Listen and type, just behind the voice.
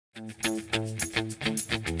We're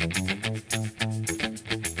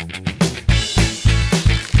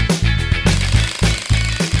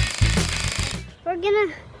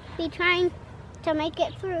gonna be trying to make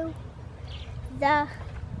it through the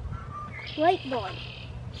whiteboard.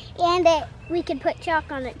 And we can put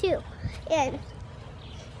chalk on it too. And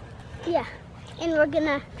yeah, and we're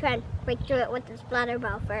gonna try and break through it with the splatter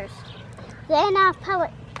ball first. Then a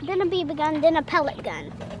pellet, then a BB gun, then a pellet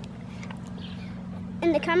gun.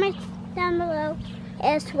 In the comments down below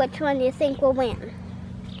as to which one you think will win.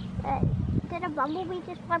 Did a bumblebee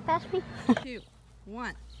just fly past me? 2,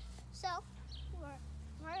 1. So,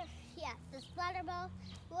 yeah, the splatter ball,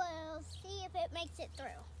 we'll see if it makes it through.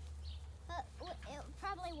 But it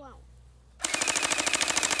probably won't.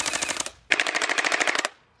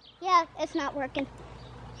 Yeah, it's not working.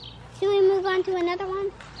 Should we move on to another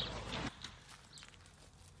one?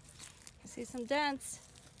 I see some dents.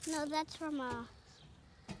 No, that's from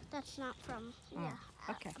that's not from, yeah.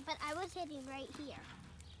 Okay. But I was hitting right here.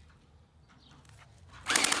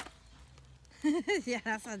 Yeah,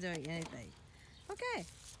 that's not doing anything. Okay.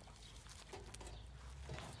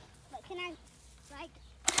 But can I, like,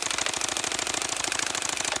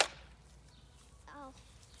 oh.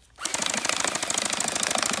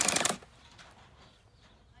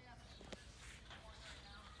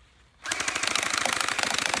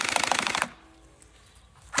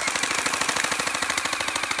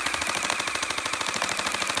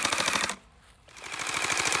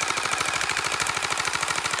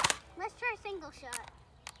 Let's try a single shot.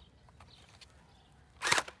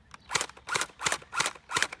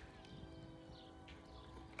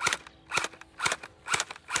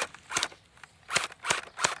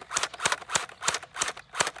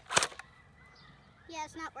 Yeah,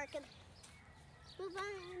 it's not working. Move on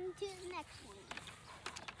to the next one.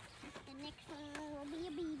 The next one will be a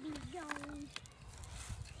BB gun.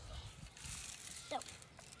 So,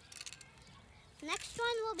 next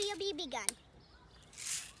one will be a BB gun.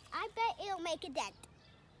 I bet it'll make a dent.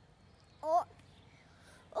 Or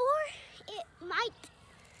it might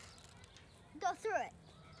go through it.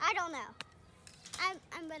 I don't know.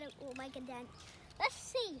 I'm bet it will make a dent. Let's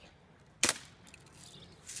see.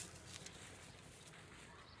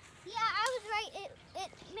 Yeah, I was right.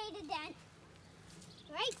 It made a dent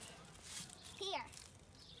right here.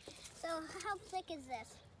 So how thick is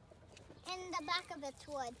this? And the back of it's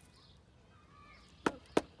wood.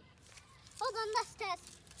 Hold on, let's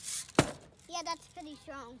test. Yeah, that's pretty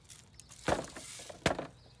strong. And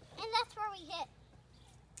that's where we hit.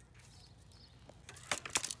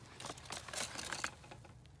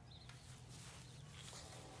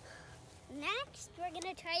 Next, we're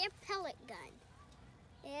gonna try a pellet gun.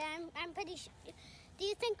 Yeah, I'm pretty sure. Do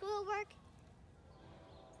you think it will work?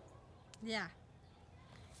 Yeah.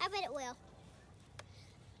 I bet it will.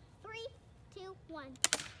 3, 2, 1.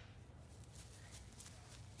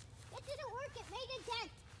 It didn't work. It made a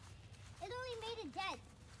dent. It only made a dent.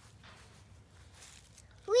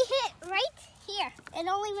 We hit right here. It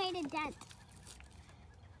only made a dent.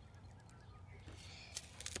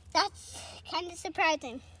 That's kind of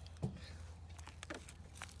surprising.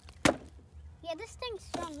 Yeah, this thing's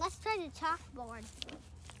strong. Let's try the chalkboard.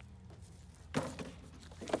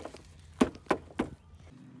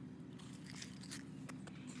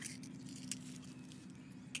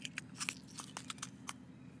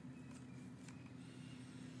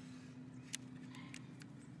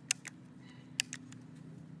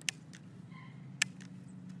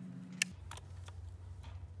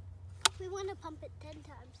 We want to pump it 10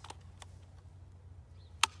 times.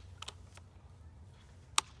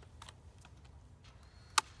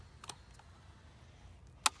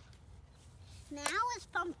 Now it's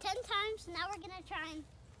pumped 10 times. Now we're going to try and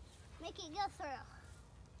make it go through.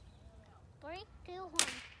 3, 2, 1.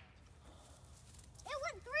 It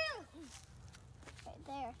went through. Right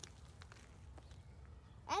there.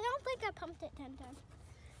 I don't think I pumped it 10 times.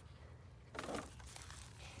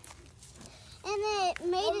 And it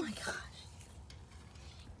made Oh my gosh.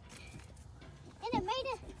 And it made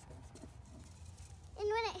it. And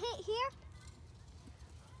when it hit here,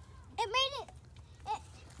 it made it.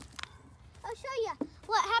 I'll show you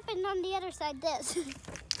what happened on the other side. This.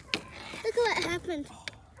 Look what happened.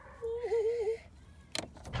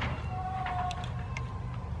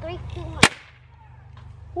 3, 2, 1.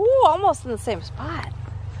 Ooh, almost in the same spot.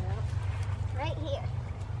 Right here.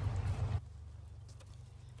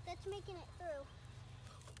 That's making it through.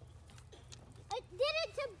 I did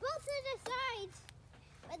it to both of the sides,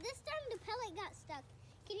 but this time the pellet got stuck.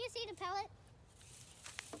 Can you see the pellet?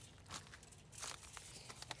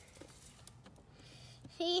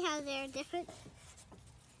 See how they're different?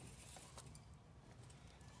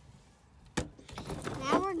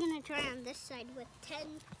 gonna try on this side with 10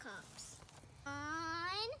 cups. 1,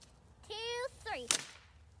 2, 3.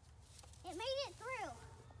 It made it through.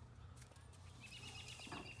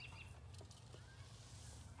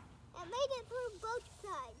 It made it through both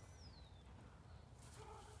sides.